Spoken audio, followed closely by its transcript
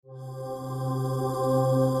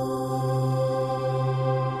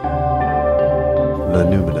the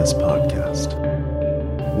Numinous Podcast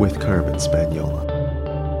with Carmen Spaniola.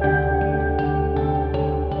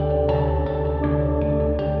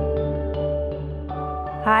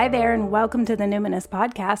 Hi there, and welcome to the Numinous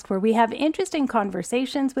Podcast, where we have interesting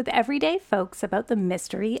conversations with everyday folks about the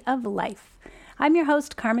mystery of life. I'm your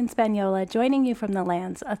host, Carmen Spaniola, joining you from the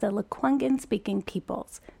lands of the Lekwungen-speaking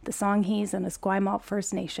peoples, the Songhees and Esquimalt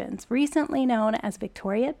First Nations, recently known as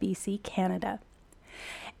Victoria, BC, Canada.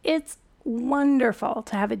 It's wonderful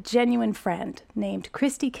to have a genuine friend named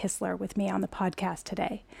Crystie Kisler with me on the podcast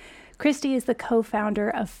today. Crystie is the co-founder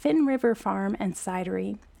of Fin River Farm and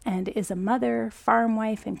Cidery and is a mother, farm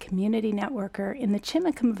wife, and community networker in the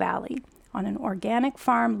Chimacum Valley on an organic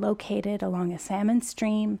farm located along a salmon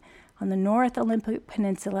stream on the North Olympic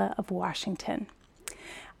Peninsula of Washington.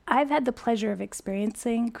 I've had the pleasure of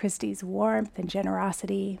experiencing Crystie's warmth and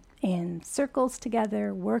generosity in circles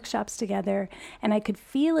together, workshops together, and I could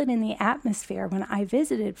feel it in the atmosphere when I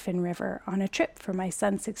visited Fin River on a trip for my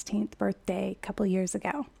son's 16th birthday a couple years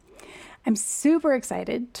ago. I'm super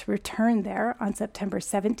excited to return there on September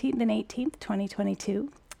 17th and 18th,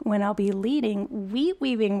 2022, when I'll be leading wheat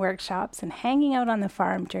weaving workshops and hanging out on the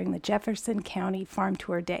farm during the Jefferson County Farm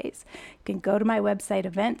Tour Days. You can go to my website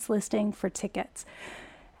events listing for tickets.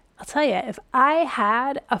 I'll tell you, if I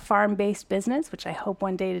had a farm-based business, which I hope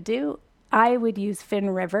one day to do, I would use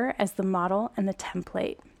Fin River as the model and the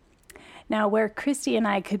template. Now, where Crystie and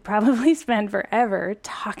I could probably spend forever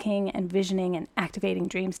talking and visioning and activating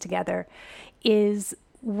dreams together is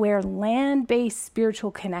where land-based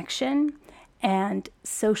spiritual connection and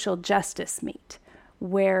social justice meet,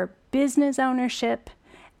 where business ownership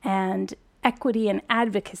and equity and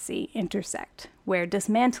advocacy intersect, where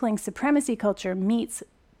dismantling supremacy culture meets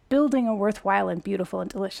building a worthwhile and beautiful and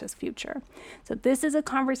delicious future. So this is a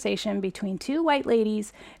conversation between two white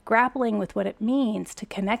ladies grappling with what it means to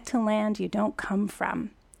connect to land you don't come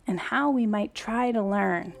from and how we might try to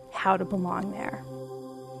learn how to belong there.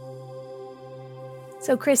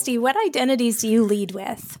 So Crystie, what identities do you lead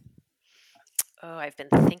with? Oh, I've been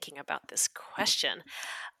thinking about this question.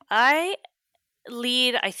 I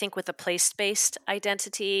lead, I think, with a place-based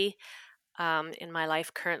identity in my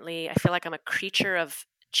life currently. I feel like I'm a creature of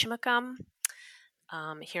Chimacum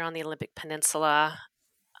here on the Olympic Peninsula.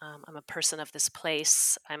 I'm a person of this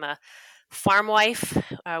place. I'm a farm wife,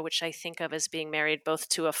 which I think of as being married both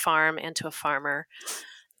to a farm and to a farmer.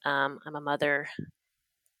 I'm a mother,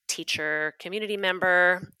 teacher, community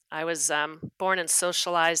member. I was born and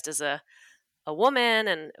socialized as a woman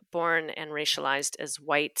and born and racialized as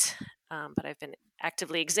white, but I've been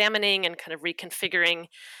actively examining and kind of reconfiguring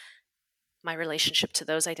my relationship to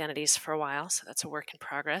those identities for a while, so that's a work in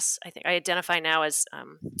progress. I think I identify now as,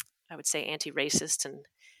 I would say, anti-racist and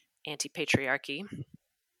anti-patriarchy.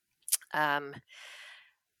 I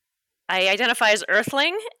identify as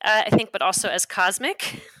earthling, I think, but also as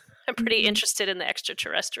cosmic. I'm pretty interested in the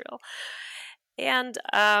extraterrestrial. And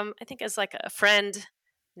I think as like a friend,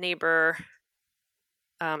 neighbor,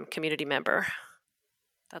 community member.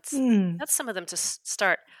 That's some of them to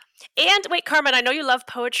start. And wait, Carmen, I know you love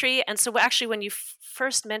poetry. And so actually when you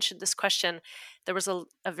first mentioned this question, there was a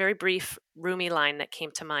very brief Rumi line that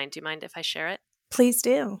came to mind. Do you mind if I share it? Please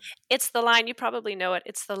do. It's the line, you probably know it.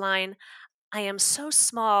 It's the line, I am so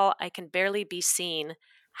small, I can barely be seen.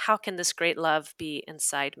 How can this great love be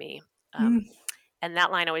inside me? And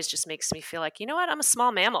that line always just makes me feel like, you know what? I'm a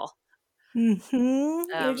small mammal.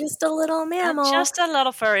 You're just a little mammal. I'm just a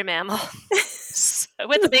little furry mammal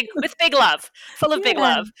with big love, full of big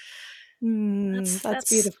love. That's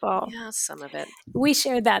beautiful. Yeah, some of it. We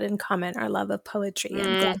shared that in common, our love of poetry.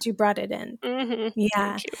 I'm glad you brought it in. Mm-hmm.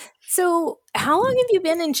 Yeah. So, how long have you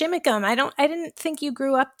been in Chimacum? I didn't think you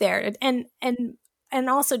grew up there. And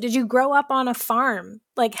also, did you grow up on a farm?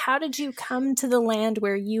 Like, how did you come to the land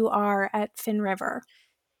where you are at Fin River?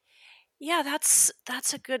 Yeah, that's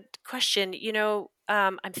a good question. You know,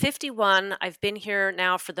 I'm 51. I've been here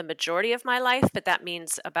now for the majority of my life, but that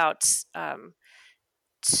means about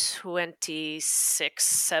 26,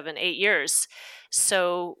 7, 8 years.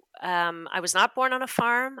 So I was not born on a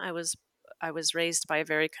farm. I was raised by a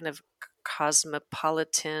very kind of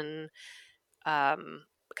cosmopolitan kind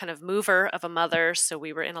of mover of a mother. So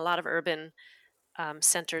we were in a lot of urban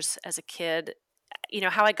centers as a kid. You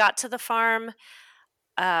know, how I got to the farm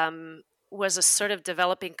was a sort of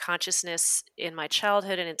developing consciousness in my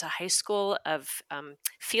childhood and into high school of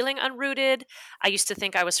feeling unrooted. I used to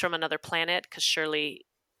think I was from another planet because surely,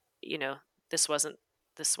 you know, this wasn't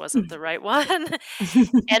the right one.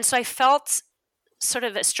 And so I felt sort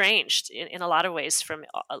of estranged in a lot of ways from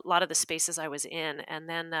a lot of the spaces I was in. And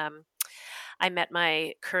then I met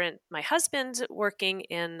my husband working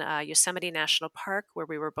in Yosemite National Park, where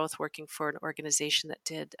we were both working for an organization that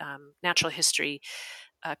did natural history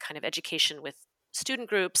kind of education with student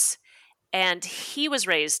groups. And he was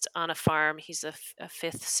raised on a farm. He's a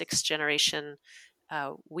fifth, sixth generation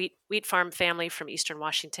wheat farm family from Eastern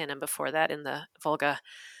Washington, and before that in the Volga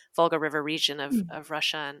River region of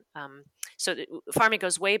Russia. And so farming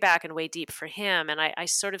goes way back and way deep for him. And I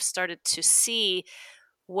sort of started to see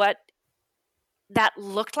what that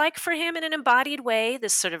looked like for him in an embodied way,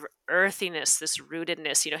 this sort of earthiness, this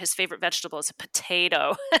rootedness. His favorite vegetable is a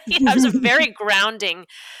potato. It was a very grounding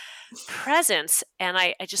presence. And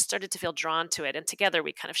I just started to feel drawn to it. And together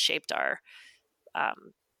we kind of shaped our,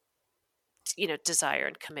 desire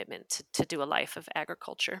and commitment to do a life of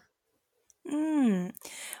agriculture.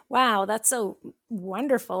 Wow, that's so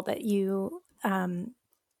wonderful that you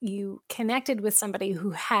connected with somebody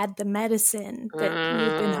who had the medicine that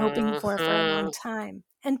you've been hoping for a long time.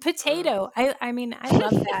 And potato, I mean, I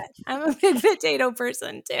love that. I'm a big potato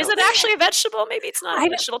person too. Is it actually a vegetable? Maybe it's not a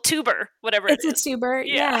vegetable, tuber, whatever it is. It's a tuber,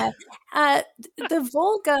 yeah. The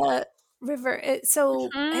Volga River. So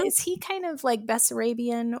is he kind of like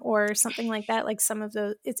Bessarabian or something like that? Like some of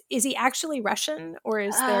the, is he actually Russian, or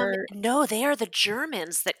is there? No, they are the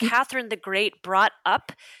Germans that Catherine the Great brought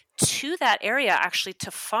up to that area actually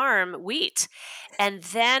to farm wheat, and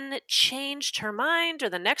then changed her mind, or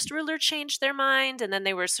the next ruler changed their mind, and then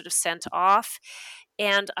they were sort of sent off.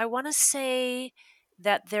 And I want to say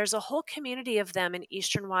that there's a whole community of them in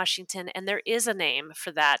Eastern Washington, and there is a name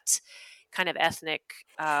for that kind of ethnic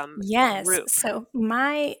group. So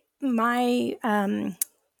my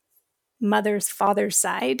mother's father's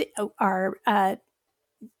side are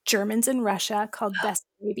Germans in Russia called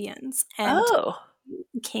Bessarabians, and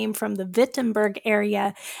came from the Wittenberg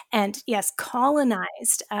area, and yes,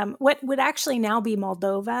 colonized what would actually now be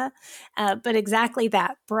Moldova, but exactly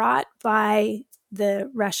that, brought by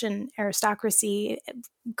the Russian aristocracy,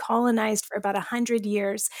 colonized for about 100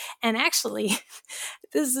 years. And actually,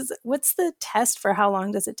 what's the test for how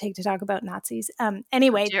long does it take to talk about Nazis?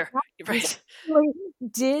 Anyway, right.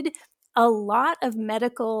 Did a lot of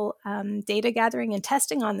medical data gathering and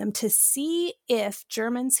testing on them to see if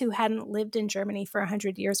Germans who hadn't lived in Germany for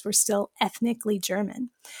 100 years were still ethnically German.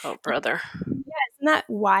 Oh, brother. Yeah, isn't that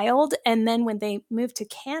wild? And then when they moved to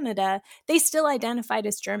Canada, they still identified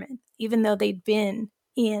as German, even though they'd been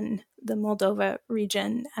in the Moldova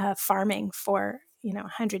region farming for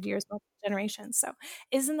 100 years, multiple generations. So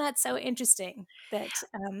isn't that so interesting that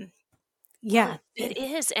yeah, it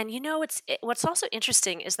is. And what's also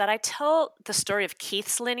interesting is that I tell the story of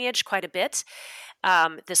Keith's lineage quite a bit.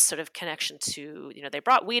 This sort of connection to, they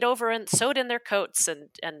brought wheat over and sewed in their coats and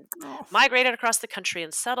migrated across the country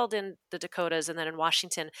and settled in the Dakotas and then in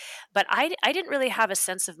Washington. But I didn't really have a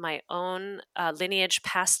sense of my own lineage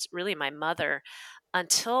past really my mother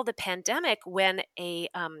until the pandemic, when a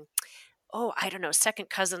second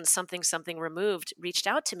cousin something removed reached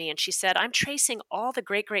out to me, and she said, I'm tracing all the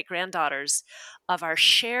great-great-granddaughters of our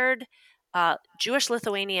shared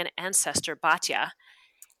Jewish-Lithuanian ancestor, Batya.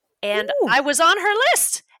 And I was on her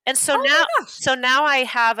list. And so now I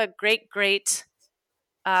have a great-great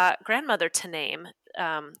grandmother to name,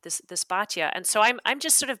 this Batya. And so I'm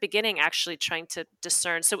just sort of beginning actually trying to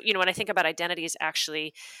discern. So, when I think about identities,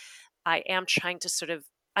 actually, I am trying to sort of,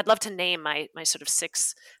 I'd love to name my sort of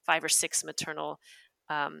 5 or 6 maternal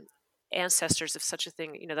ancestors, if such a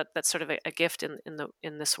thing. That's sort of a gift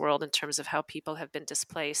in this world in terms of how people have been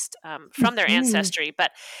displaced from their ancestry.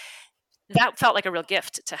 But that felt like a real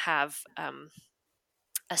gift to have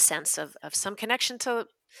a sense of some connection to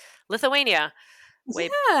Lithuania.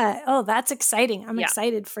 Yeah. Oh, that's exciting. I'm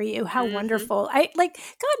excited for you. How wonderful. God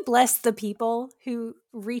bless the people who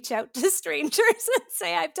reach out to strangers and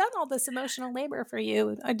say, I've done all this emotional labor for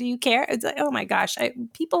you. Do you care? It's like, oh my gosh.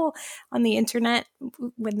 People on the internet,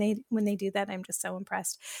 when they do that, I'm just so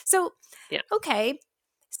impressed. So, okay.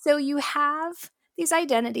 So you have these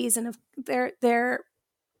identities, and they're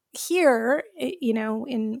here,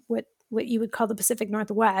 in what you would call the Pacific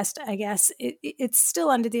Northwest, I guess, it's still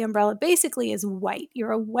under the umbrella, basically, is white.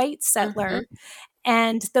 You're a white settler.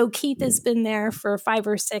 And though Keith has been there for 5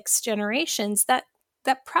 or 6 generations, that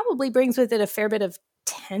probably brings with it a fair bit of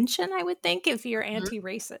tension, I would think, if you're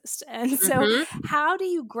anti-racist. And so how do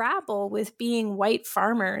you grapple with being white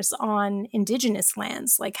farmers on indigenous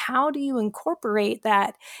lands? Like, how do you incorporate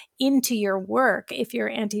that into your work if you're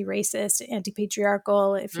anti-racist,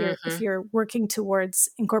 anti-patriarchal, if you're working towards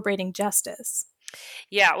incorporating justice?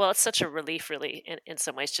 Yeah, well, it's such a relief, really, in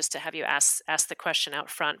some ways, just to have you ask the question out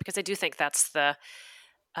front, because I do think that's the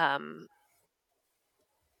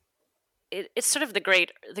it's sort of the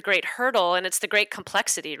great hurdle, and it's the great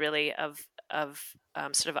complexity, really, of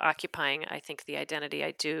sort of occupying, I think, the identity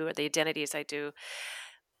I do, or the identities I do.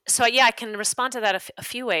 So yeah, I can respond to that a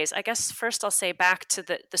few ways. I guess first I'll say back to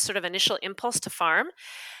the sort of initial impulse to farm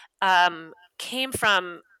came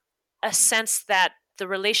from a sense that the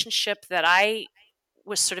relationship that I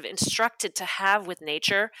was sort of instructed to have with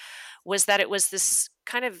nature was that it was this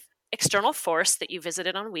kind of external force that you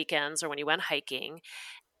visited on weekends or when you went hiking.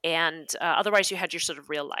 And otherwise you had your sort of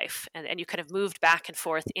real life, and you kind of moved back and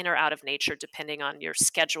forth in or out of nature depending on your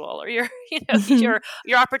schedule or your,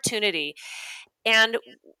 your opportunity. And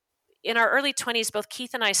in our early 20s, both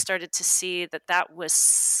Keith and I started to see that that was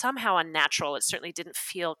somehow unnatural. It certainly didn't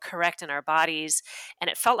feel correct in our bodies, and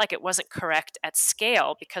it felt like it wasn't correct at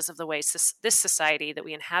scale because of the way this society that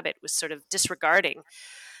we inhabit was sort of disregarding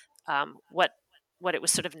what it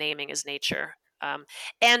was sort of naming as nature.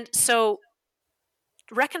 And so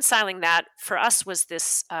reconciling that for us was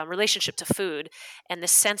this relationship to food, and the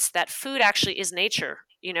sense that food actually is nature.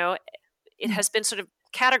 It has been sort of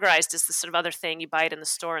categorized as the sort of other thing you buy it in the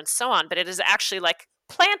store and so on, but it is actually like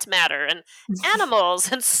plant matter and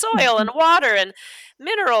animals and soil and water and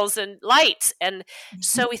minerals and light. And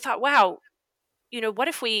so we thought, wow, what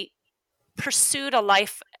if we pursued a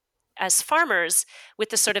life as farmers with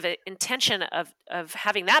the sort of intention of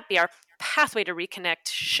having that be our pathway to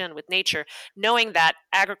reconnection with nature, knowing that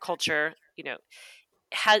agriculture,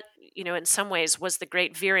 had, in some ways was the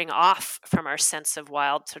great veering off from our sense of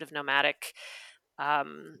wild, sort of nomadic,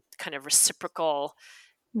 kind of reciprocal,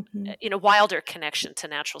 wilder connection to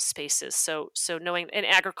natural spaces. So knowing, and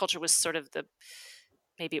agriculture was sort of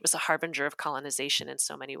maybe it was a harbinger of colonization in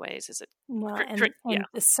so many ways. Is it? Well, and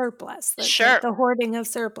the surplus, sure, the hoarding of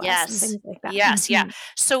surplus, and things like that. Yes, yeah.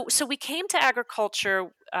 So we came to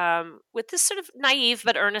agriculture with this sort of naive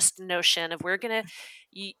but earnest notion of we're going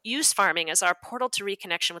to use farming as our portal to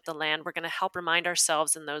reconnection with the land. We're going to help remind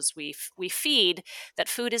ourselves and those we feed that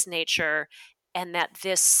food is nature, and that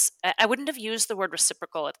this, I wouldn't have used the word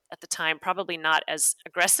reciprocal at the time, probably not as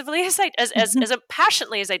aggressively as as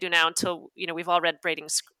passionately as I do now, until we've all read Braiding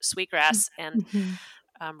Sweetgrass, and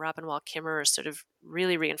Robin Wall Kimmerer are sort of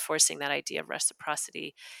really reinforcing that idea of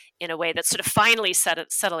reciprocity in a way that's sort of finally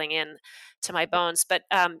settling in to my bones. But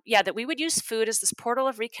that we would use food as this portal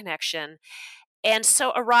of reconnection, and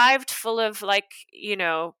so arrived full of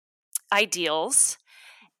ideals,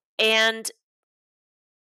 and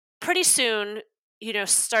pretty soon,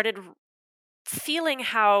 started feeling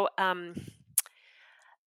how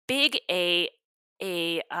big a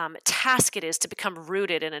task it is to become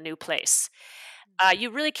rooted in a new place.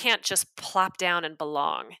 You really can't just plop down and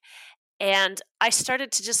belong. And I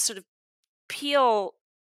started to just sort of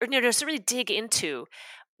just really dig into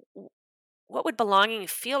what would belonging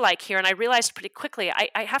feel like here. And I realized pretty quickly,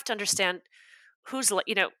 I have to understand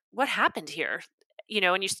what happened here,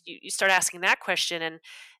 and you start asking that question. And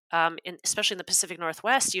especially in the Pacific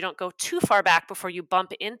Northwest, you don't go too far back before you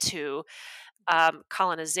bump into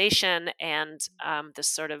colonization and this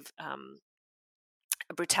sort of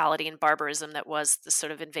brutality and barbarism that was the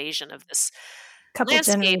sort of invasion of this couple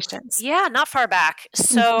landscape. Generations. Yeah, not far back.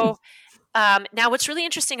 So now what's really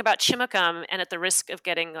interesting about Chimicum, and at the risk of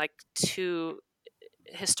getting like too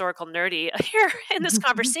historical nerdy here in this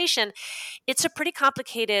conversation, it's a pretty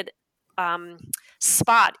complicated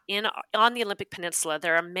spot on the Olympic Peninsula.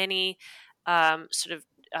 There are many sort of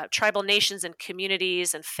tribal nations and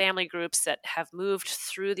communities and family groups that have moved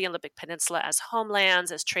through the Olympic Peninsula as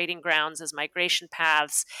homelands, as trading grounds, as migration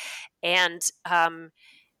paths. And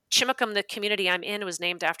Chimicum, the community I'm in, was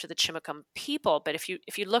named after the Chimicum people. But if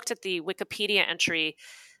you looked at the Wikipedia entry,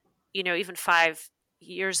 even 5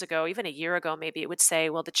 years ago, even a year ago, maybe, it would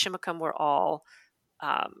say, well, the Chimicum were all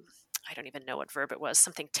I don't even know what verb it was,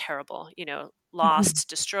 something terrible, lost,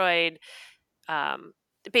 destroyed,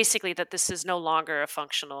 basically that this is no longer a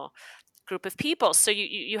functional group of people. So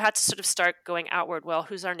you had to sort of start going outward. Well,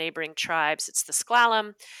 who's our neighboring tribes? It's the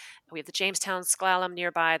Sklallam. We have the Jamestown Sklallam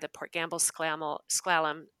nearby, the Port Gamble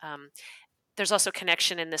Sklallam. There's also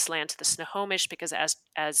connection in this land to the Snohomish, because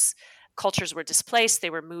as cultures were displaced, they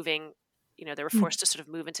were moving, they were forced to sort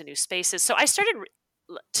of move into new spaces. So I started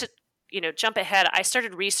to jump ahead. I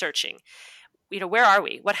started researching, where are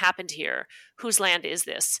we? What happened here? Whose land is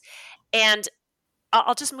this? And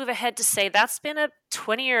I'll just move ahead to say that's been a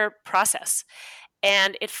 20-year process.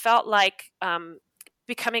 And it felt like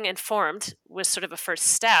becoming informed was sort of a first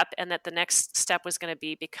step, and that the next step was going to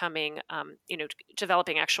be becoming,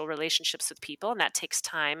 developing actual relationships with people. And that takes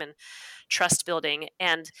time and trust building.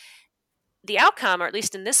 And the outcome, or at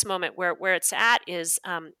least in this moment where it's at, is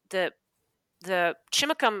the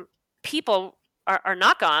Chimicum people are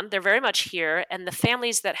not gone. They're very much here. And the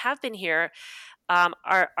families that have been here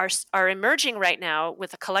are emerging right now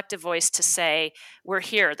with a collective voice to say, we're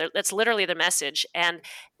here. That's literally the message. And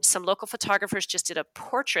some local photographers just did a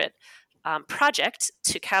portrait project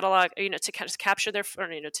to catalog, to kind of capture their,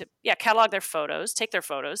 catalog their photos, take their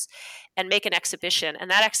photos, and make an exhibition.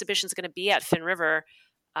 And that exhibition is going to be at Finn River,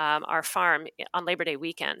 our farm, on Labor Day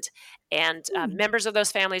weekend. And members of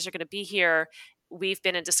those families are going to be here. We've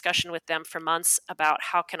been in discussion with them for months about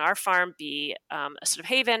how can our farm be a sort of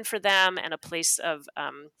haven for them and a place of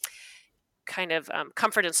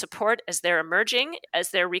comfort and support as they're emerging,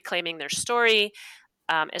 as they're reclaiming their story,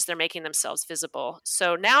 as they're making themselves visible.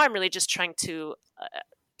 So now I'm really just trying to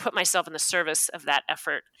put myself in the service of that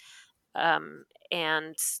effort,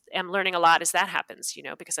 and am learning a lot as that happens,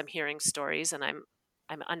 because I'm hearing stories and I'm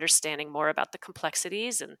understanding more about the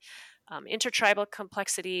complexities and intertribal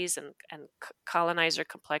complexities and colonizer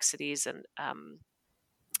complexities. And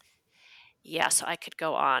so I could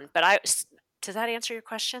go on, but does that answer your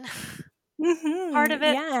question? Mm-hmm. Part of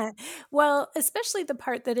it? Yeah. Well, especially the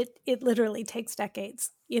part that it literally takes decades,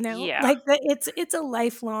 Yeah. like it's a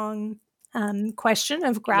lifelong question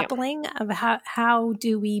of grappling of how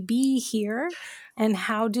do we be here and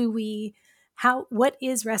what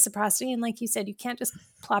is reciprocity? And like you said, you can't just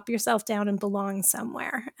plop yourself down and belong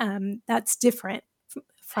somewhere. That's different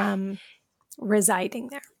from residing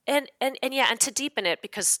there. And to deepen it,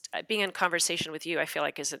 because being in conversation with you, I feel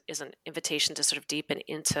like is an invitation to sort of deepen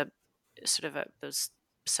into sort of those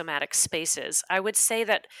somatic spaces. I would say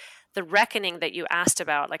that the reckoning that you asked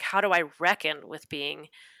about, like how do I reckon with being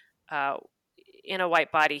in a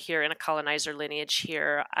white body here, in a colonizer lineage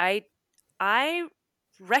here, I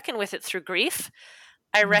reckon with it through grief.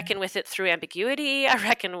 I reckon with it through ambiguity. I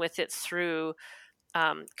reckon with it through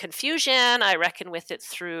confusion. I reckon with it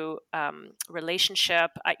through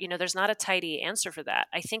relationship. There's not a tidy answer for that.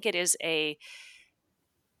 I think it is a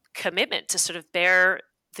commitment to sort of bear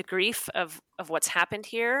the grief of what's happened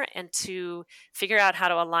here and to figure out how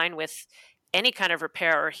to align with any kind of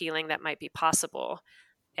repair or healing that might be possible.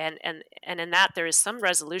 And in that there is some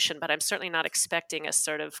resolution, but I'm certainly not expecting a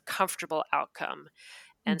sort of comfortable outcome.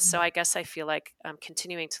 And so I guess I feel like I'm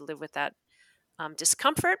continuing to live with that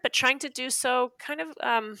discomfort, but trying to do so kind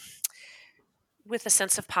of with a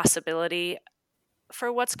sense of possibility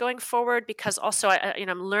for what's going forward, because also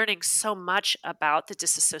I'm learning so much about the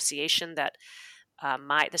disassociation that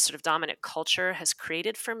the sort of dominant culture has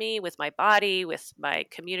created for me with my body, with my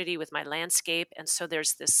community, with my landscape. And so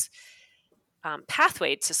there's this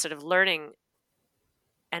pathway to sort of learning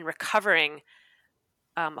and recovering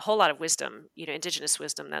a whole lot of wisdom, indigenous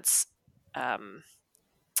wisdom that's,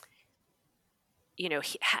 he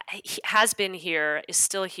has been here, is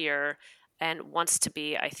still here, and wants to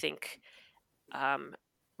be, I think,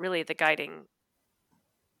 really the guiding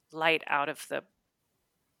light out of the,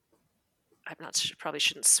 I'm not sure, probably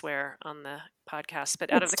shouldn't swear on the podcast,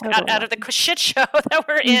 but out of the shit show that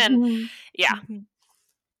we're in. Yeah.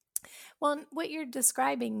 Well, what you're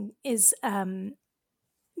describing is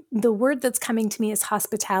the word that's coming to me is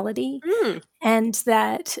hospitality, and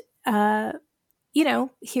that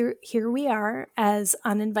here we are as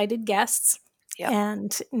uninvited guests. Yep.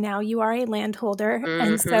 And now you are a landholder.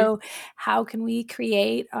 And so how can we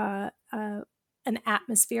create an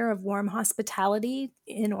atmosphere of warm hospitality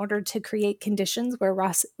in order to create conditions where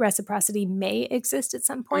reciprocity may exist at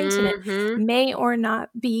some point, and it may or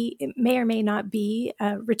may not be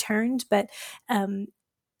returned. But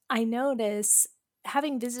I notice,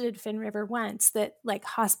 having visited Finn River once, that like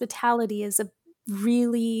hospitality is a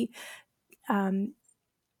really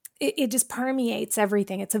it just permeates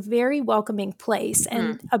everything. It's a very welcoming place.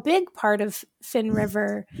 And a big part of Finn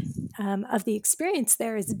River, of the experience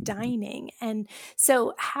there, is dining. And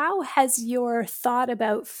so how has your thought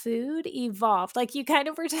about food evolved? Like you kind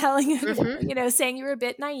of were telling, saying you were a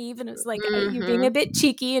bit naive, and it was like you being a bit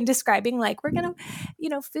cheeky and describing like, we're going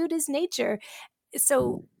to, food is nature.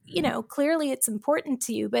 So, clearly it's important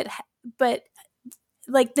to you, but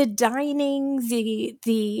like the dining, the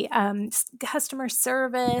customer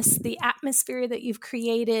service, the atmosphere that you've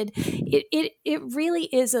created, it really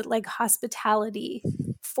is a like hospitality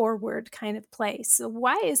forward kind of place. So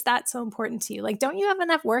why is that so important to you? Like, don't you have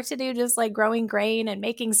enough work to do just like growing grain and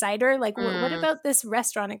making cider? Like, what about this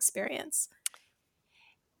restaurant experience?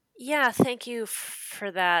 Yeah, thank you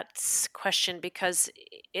for that question, because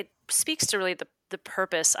it speaks to really the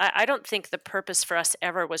purpose. I don't think the purpose for us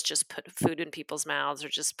ever was just put food in people's mouths or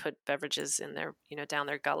just put beverages in their, down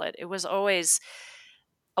their gullet. It was always,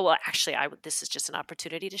 this is just an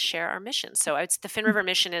opportunity to share our mission. So the Finn River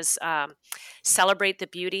mission is celebrate the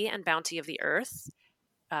beauty and bounty of the earth,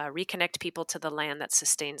 reconnect people to the land that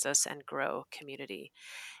sustains us, and grow community.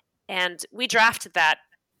 And we drafted that,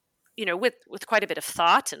 with quite a bit of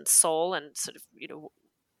thought and soul, and sort of,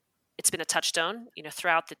 it's been a touchstone,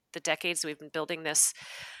 throughout the decades we've been building this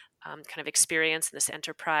kind of experience and this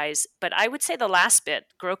enterprise. But I would say the last bit,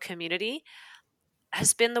 grow community,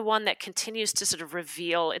 has been the one that continues to sort of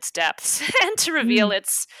reveal its depths and to reveal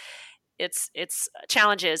its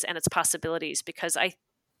challenges and its possibilities, because I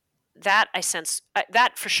sense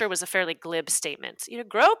that for sure was a fairly glib statement.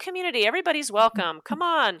 Grow community, everybody's welcome. Come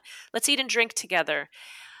on, let's eat and drink together.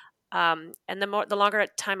 And the longer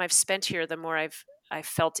time I've spent here, the more I've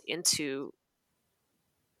felt into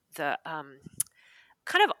the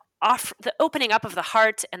kind of the opening up of the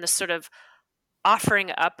heart, and the sort of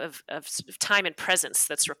offering up of sort of time and presence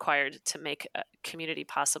that's required to make a community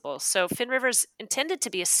possible. So Finn River's intended to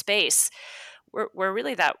be a space where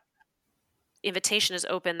really that invitation is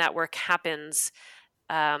open, that work happens.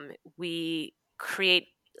 We create,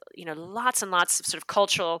 lots and lots of sort of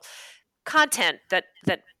cultural content that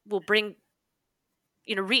will bring,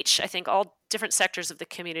 reach, I think, all different sectors of the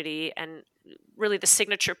community. And really the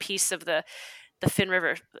signature piece of the Finn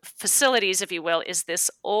River facilities, if you will, is this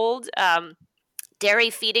old dairy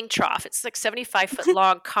feeding trough. It's like 75-foot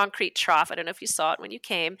long concrete trough. I don't know if you saw it when you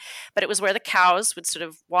came, but it was where the cows would sort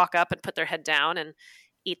of walk up and put their head down and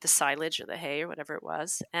eat the silage or the hay or whatever it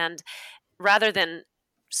was. And rather than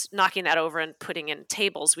knocking that over and putting in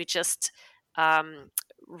tables, we just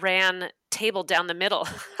ran table down the middle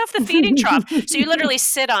of the feeding trough. So you literally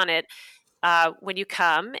sit on it when you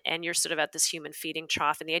come, and you're sort of at this human feeding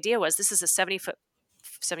trough. And the idea was, this is a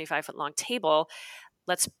 75-foot long table.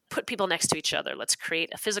 Let's put people next to each other. Let's create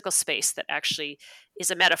a physical space that actually is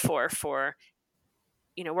a metaphor for,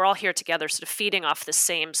 we're all here together, sort of feeding off the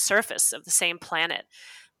same surface of the same planet.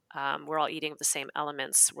 We're all eating the same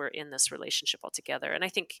elements. We're in this relationship all together. And I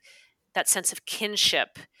think that sense of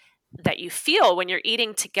kinship that you feel when you're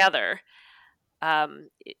eating together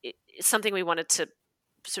is something we wanted to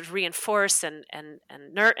sort of reinforce and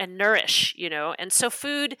nourish, And so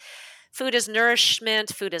food is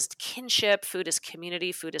nourishment, food is kinship, food is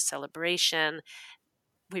community, food is celebration.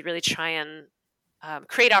 We really try and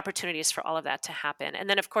create opportunities for all of that to happen. And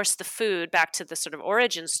then, of course, the food, back to the sort of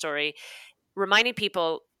origin story, reminding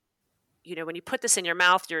people, when you put this in your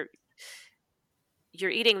mouth,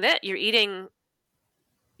 you're eating that, you're eating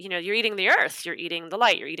the earth, you're eating the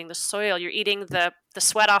light, you're eating the soil, you're eating the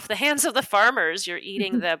sweat off the hands of the farmers, you're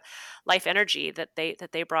eating the life energy that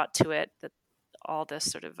they brought to it, that all the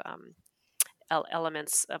sort of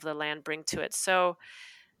elements of the land bring to it. So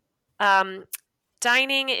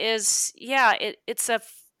dining is, it's a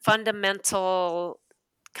fundamental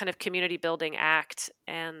kind of community building act.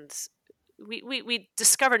 And we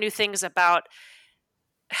discover new things about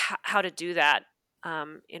how to do that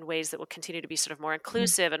in ways that will continue to be sort of more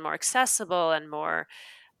inclusive and more accessible and more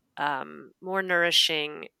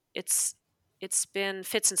nourishing. It's been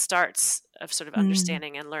fits and starts of sort of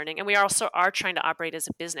understanding and learning. And we also are trying to operate as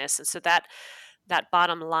a business. And so that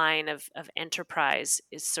bottom line of enterprise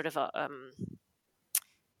is sort of a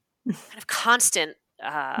kind of constant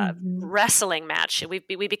wrestling match. We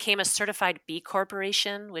became a certified B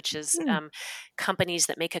Corporation, which is companies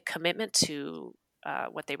that make a commitment to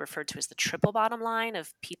what they refer to as the triple bottom line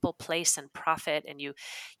of people, place, and profit. And you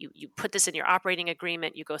put this in your operating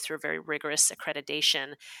agreement. You go through a very rigorous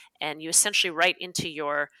accreditation, and you essentially write into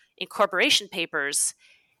your incorporation papers,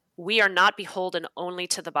 we are not beholden only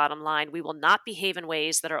to the bottom line. We will not behave in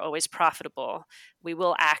ways that are always profitable. We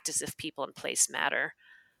will act as if people and place matter.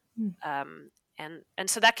 And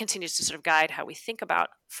so that continues to sort of guide how we think about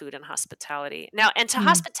food and hospitality. Now, and to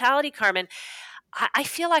hospitality, Carmen, I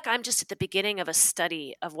feel like I'm just at the beginning of a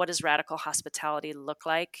study of what does radical hospitality look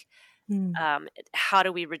like? How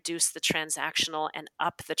do we reduce the transactional and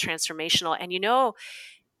up the transformational? And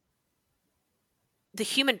the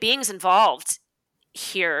human beings involved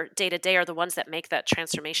here day to day are the ones that make that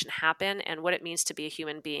transformation happen. And what it means to be a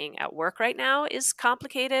human being at work right now is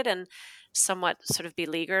complicated and somewhat sort of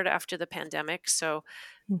beleaguered after the pandemic. So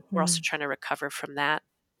we're also trying to recover from that.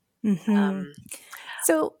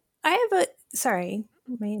 So I have sorry,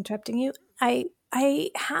 am I interrupting you?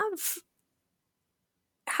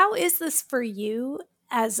 How is this for you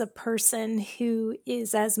as a person who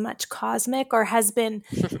is as much cosmic or has been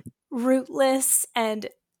rootless and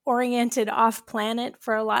oriented off planet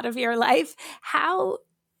for a lot of your life? How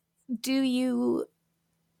do you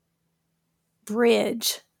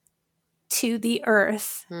bridge to the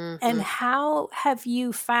earth? And how have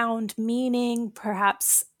you found meaning,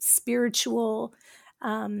 perhaps spiritual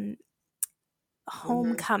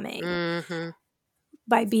homecoming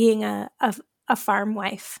by being a a farm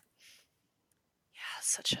wife? Yeah,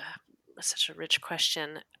 such a rich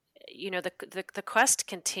question. The quest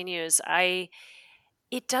continues.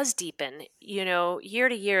 It does deepen. Year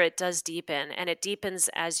to year, it does deepen, and it deepens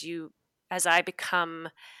as I become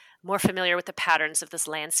more familiar with the patterns of this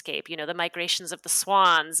landscape. The migrations of the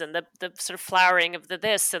swans, and the sort of flowering of the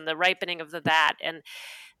this, and the ripening of the that, and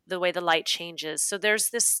the way the light changes. So there's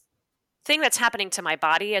this thing that's happening to my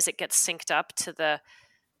body as it gets synced up to the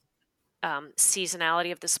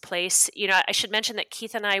seasonality of this place. I should mention that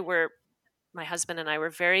my husband and I were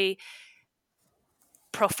very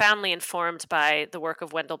profoundly informed by the work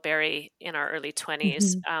of Wendell Berry in our early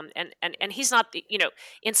 20s. And he's not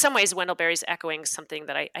in some ways, Wendell Berry's echoing something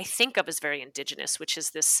that I think of as very indigenous, which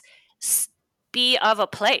is this be of a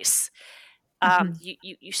place.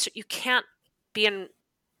 You can't be in,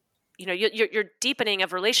 your deepening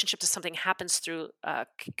of relationship to something happens through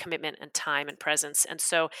commitment and time and presence. And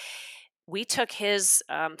so we took his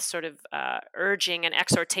sort of urging and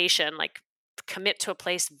exhortation, like commit to a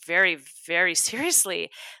place, very, very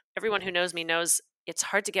seriously. Everyone who knows me knows it's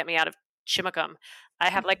hard to get me out of Chimacum. I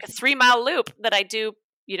have like a 3-mile loop that I do,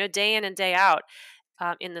 day in and day out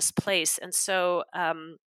in this place. And so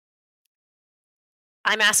I'm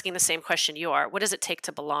asking the same question you are. What does it take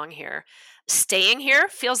to belong here? Staying here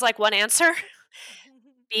feels like one answer.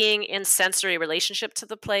 Being in sensory relationship to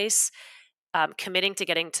the place, committing to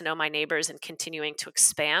getting to know my neighbors and continuing to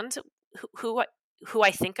expand who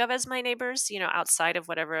I think of as my neighbors, outside of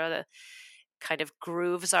whatever the kind of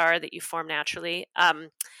grooves are that you form naturally.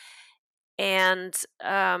 And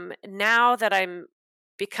now that I'm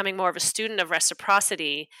becoming more of a student of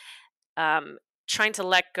reciprocity, trying to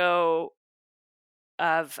let go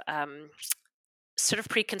of sort of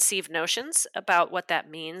preconceived notions about what that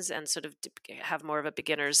means, and sort of have more of a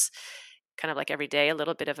beginner's, kind of like every day, a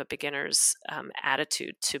little bit of a beginner's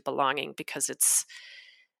attitude to belonging, because it's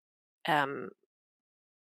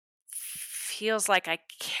feels like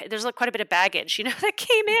there's quite a bit of baggage, that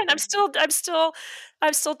came in. I'm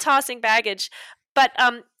still tossing baggage. But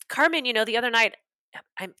Carmen, the other night,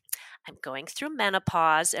 I'm going through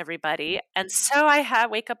menopause, everybody, and so I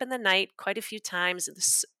wake up in the night quite a few times.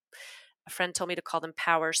 A friend told me to call them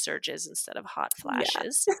power surges instead of hot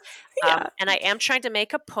flashes. Yeah. And I am trying to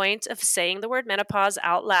make a point of saying the word menopause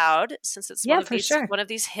out loud, since it's one of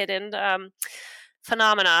these hidden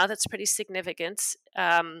phenomena that's pretty significant.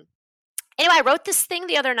 Anyway, I wrote this thing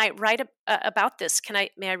the other night about this.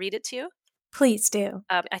 May I read it to you? Please do.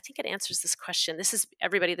 I think it answers this question. This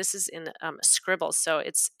is in Scribble, so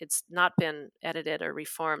it's not been edited or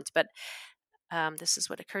reformed, but this is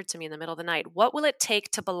what occurred to me in the middle of the night. What will it take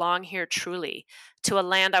to belong here truly, to a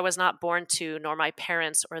land I was not born to, nor my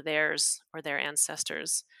parents or theirs or their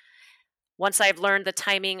ancestors? Once I've learned the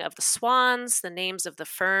timing of the swans, the names of the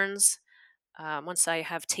ferns, once I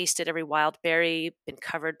have tasted every wild berry, been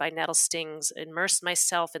covered by nettle stings, immersed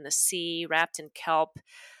myself in the sea, wrapped in kelp.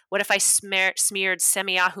 What if I smeared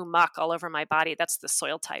semiahu muck all over my body? That's the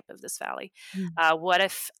soil type of this valley. What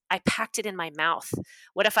if I packed it in my mouth?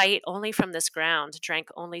 What if I ate only from this ground, drank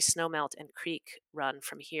only snowmelt and creek run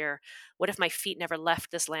from here? What if my feet never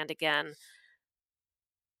left this land again?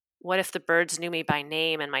 What if the birds knew me by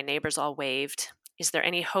name and my neighbors all waved? Is there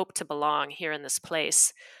any hope to belong here in this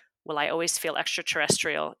place? Will I always feel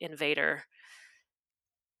extraterrestrial, invader,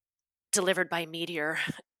 delivered by meteor?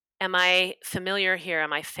 Am I familiar here?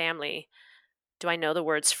 Am I family? Do I know the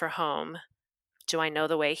words for home? Do I know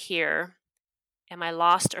the way here? Am I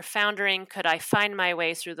lost or foundering? Could I find my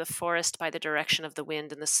way through the forest by the direction of the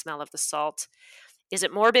wind and the smell of the salt? Is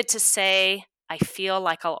it morbid to say I feel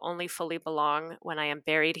like I'll only fully belong when I am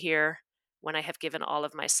buried here, when I have given all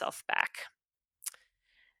of myself back?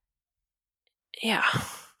 Yeah.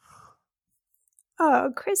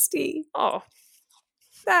 Oh, Crystie. Oh.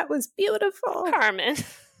 That was beautiful. Carmen.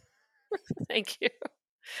 Thank you.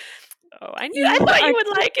 Oh, I thought you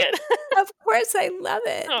would like it. Of course, I love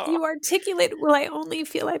it. Oh. You articulate, will I only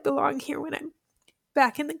feel I belong here when I'm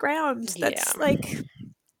back in the ground? That's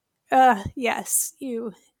yes,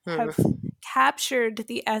 you have captured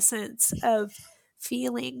the essence of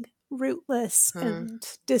feeling rootless and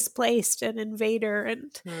displaced and invader.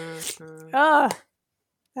 And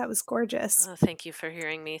that was gorgeous. Oh, thank you for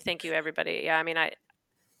hearing me. Thank you, everybody. Yeah, I mean,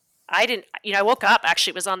 I didn't, I woke up,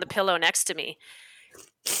 actually, it was on the pillow next to me,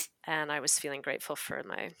 and I was feeling grateful for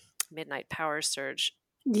my midnight power surge.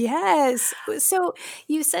 Yes. So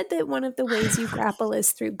you said that one of the ways you grapple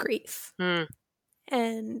is through grief.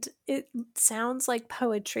 And it sounds like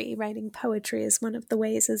poetry. Writing poetry is one of the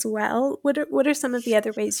ways as well. What are some of the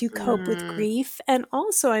other ways you cope with grief? And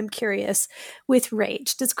also, I'm curious with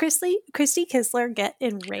rage. Does Crystie Kisler get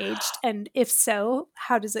enraged? And if so,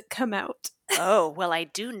 how does it come out? Oh, well, I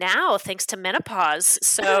do now, thanks to menopause.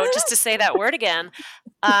 So just to say that word again.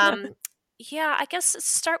 Yeah, I guess let's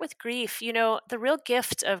start with grief. The real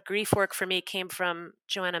gift of grief work for me came from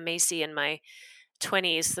Joanna Macy in my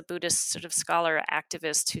 20s, the Buddhist sort of scholar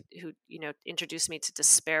activist who introduced me to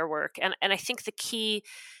despair work. And I think the key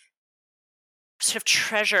sort of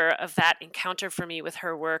treasure of that encounter for me with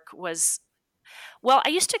her work was, well, I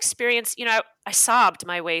used to experience, I sobbed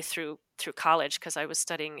my way through college because I was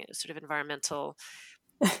studying sort of environmental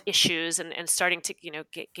issues and starting to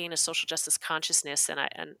gain a social justice consciousness,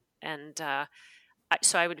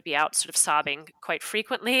 so I would be out sort of sobbing quite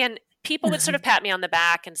frequently, and people would sort of pat me on the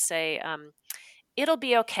back and say, it'll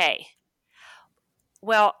be okay.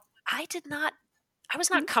 Well, I was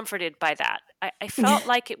not comforted by that. I felt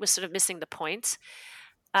like it was sort of missing the point.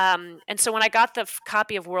 And so when I got the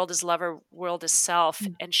copy of World is Lover, World is Self,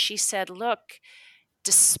 and she said, look,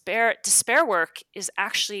 despair work is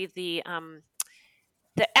actually the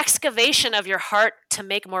excavation of your heart to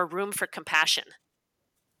make more room for compassion.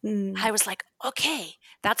 I was like, okay,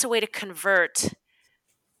 that's a way to convert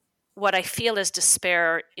what I feel is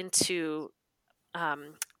despair into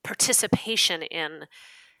participation in,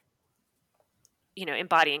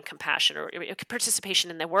 embodying compassion, or participation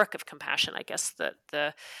in the work of compassion. I guess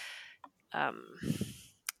the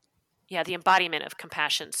embodiment of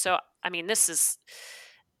compassion. So, I mean, that's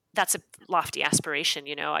a lofty aspiration.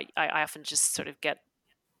 I often just sort of get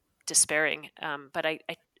despairing, but I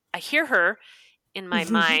hear her in my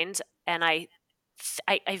mind, and I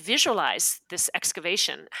visualize this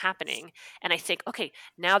excavation happening, and I think, okay,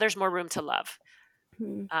 now there's more room to love.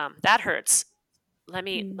 That hurts. Let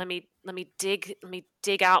me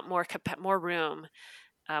dig out more room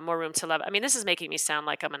to love. I mean, this is making me sound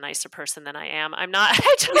like I'm a nicer person than I am. I'm not.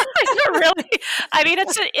 I don't really. I mean,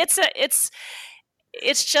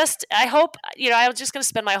 it's just, I hope, I'm just going to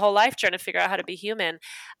spend my whole life trying to figure out how to be human.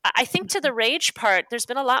 I think to the rage part, there's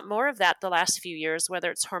been a lot more of that the last few years, whether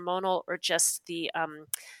it's hormonal or just the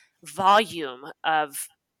volume of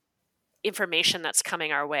information that's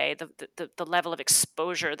coming our way, the level of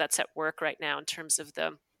exposure that's at work right now in terms of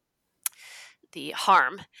the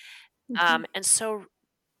harm. And so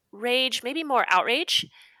rage, maybe more outrage,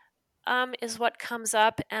 is what comes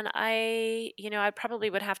up. And I probably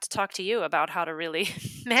would have to talk to you about how to really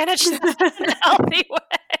manage that in a healthy way.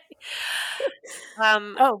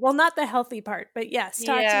 Well, not the healthy part, but yes,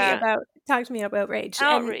 talk to me about rage.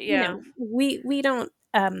 We don't,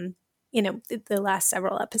 the last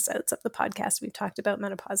several episodes of the podcast, we've talked about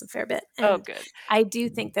menopause a fair bit. And good. I do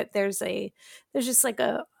think that there's just like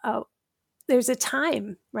there's a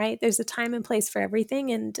time, right? There's a time and place for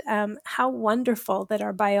everything. And how wonderful that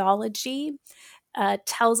our biology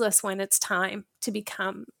tells us when it's time to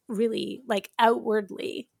become really like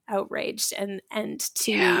outwardly outraged and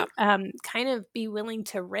to kind of be willing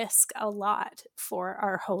to risk a lot for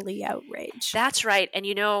our holy outrage. That's right. And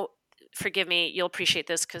forgive me, you'll appreciate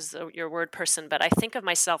this because you're a word person, but I think of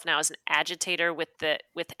myself now as an agitator with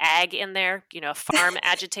ag in there, a farm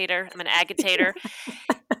agitator. I'm an agitator.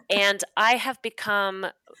 And I have become,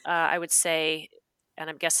 I would say, and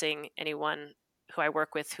I'm guessing anyone who I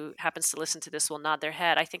work with who happens to listen to this will nod their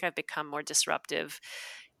head, I think I've become more disruptive,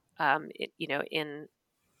 in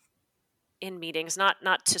meetings,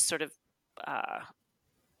 not to sort of,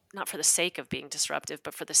 not for the sake of being disruptive,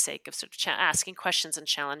 but for the sake of sort of asking questions and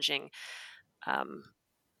challenging,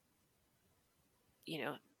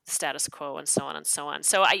 status quo and so on and so on.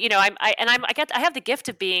 So I have the gift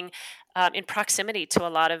of being in proximity to a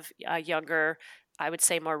lot of younger, I would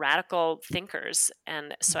say more radical thinkers.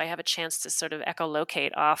 And so I have a chance to sort of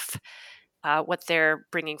echolocate off what they're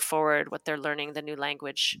bringing forward, what they're learning, the new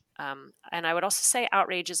language. And I would also say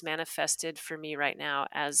outrage is manifested for me right now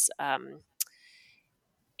as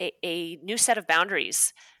a new set of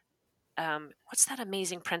boundaries. What's that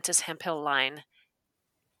amazing Prentice Hemphill line?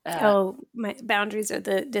 My boundaries are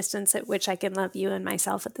the distance at which I can love you and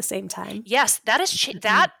myself at the same time. Yes, that is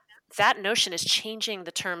that notion is changing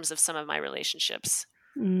the terms of some of my relationships,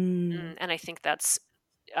 and I think that's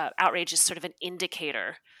outrage is sort of an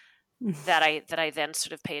indicator that I then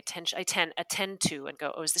sort of pay attention. I attend to and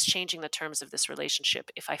go, oh, is this changing the terms of this relationship?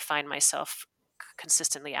 If I find myself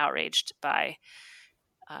consistently outraged by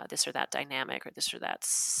this or that dynamic or this or that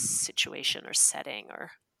situation or setting,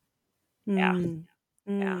 or yeah.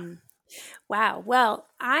 Wow. Well,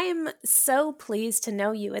 I'm so pleased to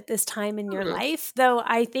know you at this time in your life, though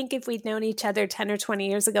I think if we'd known each other 10 or 20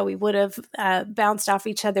 years ago, we would have bounced off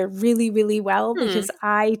each other really, really well, because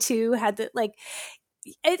I too had the, like,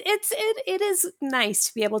 it is nice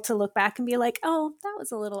to be able to look back and be like, oh, that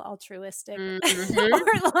was a little altruistic, or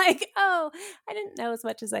like, oh, I didn't know as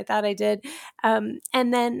much as I thought I did. And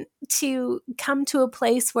then to come to a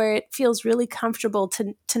place where it feels really comfortable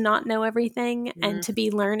to not know everything and to be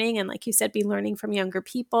learning. And like you said, be learning from younger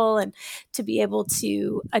people, and to be able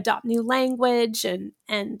to adopt new language and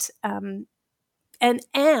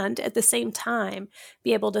at the same time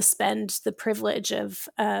be able to spend the privilege of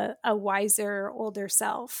a wiser, older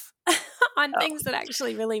self on things that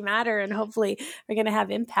actually really matter and hopefully are going to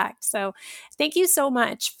have impact. So thank you so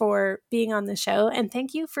much for being on the show, and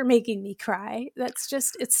thank you for making me cry. That's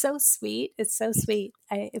just, it's so sweet. It's so sweet.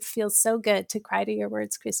 It feels so good to cry to your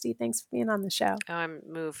words, Crystie. Thanks for being on the show. Oh, I'm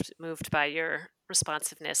moved by your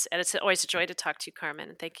responsiveness, and it's always a joy to talk to you, Carmen.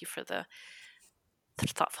 And thank you for the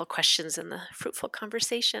thoughtful questions and the fruitful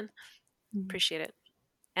conversation. Appreciate it.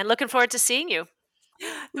 And looking forward to seeing you.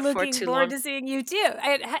 Looking forward to seeing you too.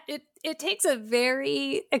 It takes a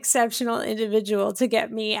very exceptional individual to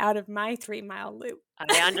get me out of my 3-mile loop.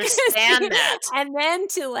 I understand that. And then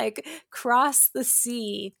to like cross the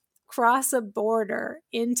sea, cross a border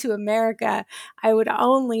into America, I would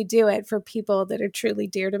only do it for people that are truly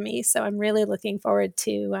dear to me. So I'm really looking forward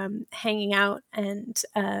to hanging out and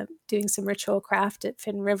doing some ritual craft at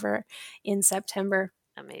Finn River in September.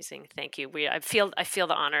 Amazing. Thank you. I feel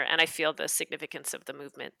the honor, and I feel the significance of the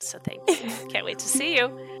movement. So thank you. Can't wait to see you.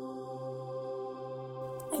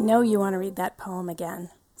 I know you want to read that poem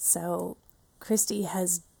again. So Crystie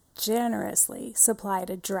has generously supplied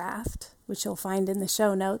a draft, which you'll find in the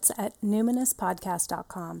show notes at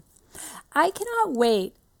numinouspodcast.com. I cannot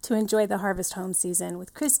wait to enjoy the Harvest Home season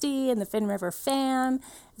with Crystie and the Finn River fam.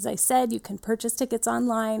 As I said, you can purchase tickets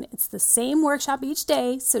online. It's the same workshop each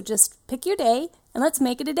day, so just pick your day and let's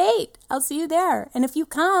make it a date. I'll see you there. And if you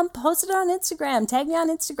come, post it on Instagram. Tag me on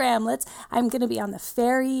Instagram. I'm going to be on the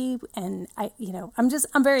ferry, and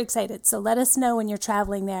I'm very excited. So let us know when you're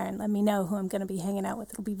traveling there, and let me know who I'm going to be hanging out with.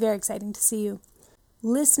 It'll be very exciting to see you.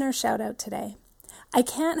 Listener shout out today. I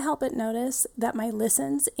can't help but notice that my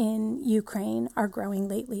listens in Ukraine are growing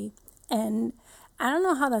lately. And I don't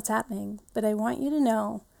know how that's happening, but I want you to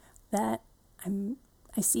know that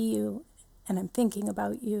I see you and I'm thinking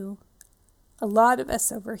about you. A lot of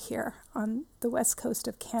us over here on the west coast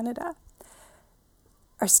of Canada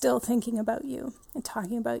are still thinking about you and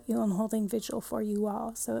talking about you and holding vigil for you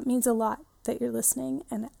all. So it means a lot that you're listening,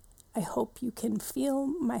 and I hope you can feel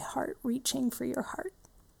my heart reaching for your heart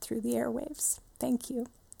through the airwaves. Thank you.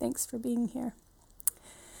 Thanks for being here.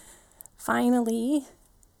 Finally,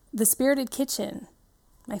 The Spirited Kitchen,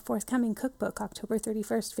 my forthcoming cookbook, October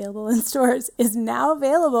 31st, available in stores, is now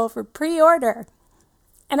available for pre-order.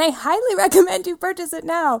 And I highly recommend you purchase it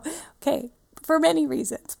now. Okay, for many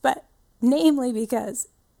reasons, but namely because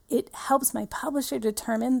it helps my publisher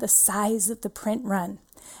determine the size of the print run.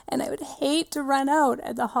 And I would hate to run out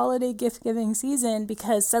at the holiday gift-giving season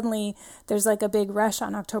because suddenly there's like a big rush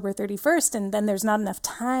on October 31st, and then there's not enough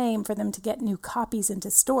time for them to get new copies into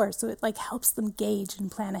stores. So it like helps them gauge and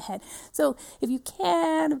plan ahead. So if you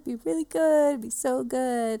can, it'd be really good. It'd be so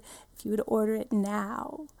good if you would order it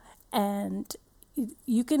now. And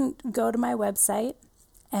you can go to my website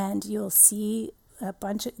and you'll see a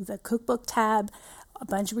bunch of the cookbook tab, a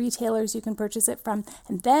bunch of retailers you can purchase it from,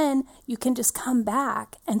 and then you can just come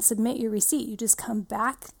back and submit your receipt. You just come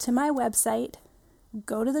back to my website,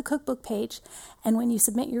 go to the cookbook page, and when you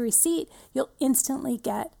submit your receipt, you'll instantly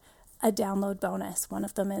get a download bonus. One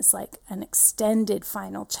of them is like an extended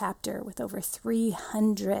final chapter with over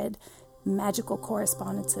 300 magical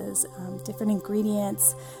correspondences, different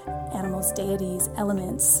ingredients, animals, deities,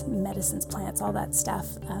 elements, medicines, plants, all that stuff,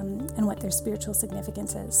 and what their spiritual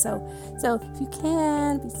significance is. So if you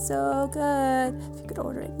can, it'd be so good if you could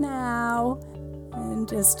order it now, and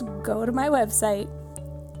just go to my website,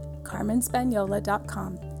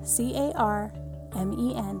 carmenspagnola.com,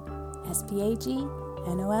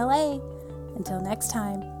 CarmenSpagnola. Until next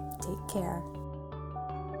time, take care.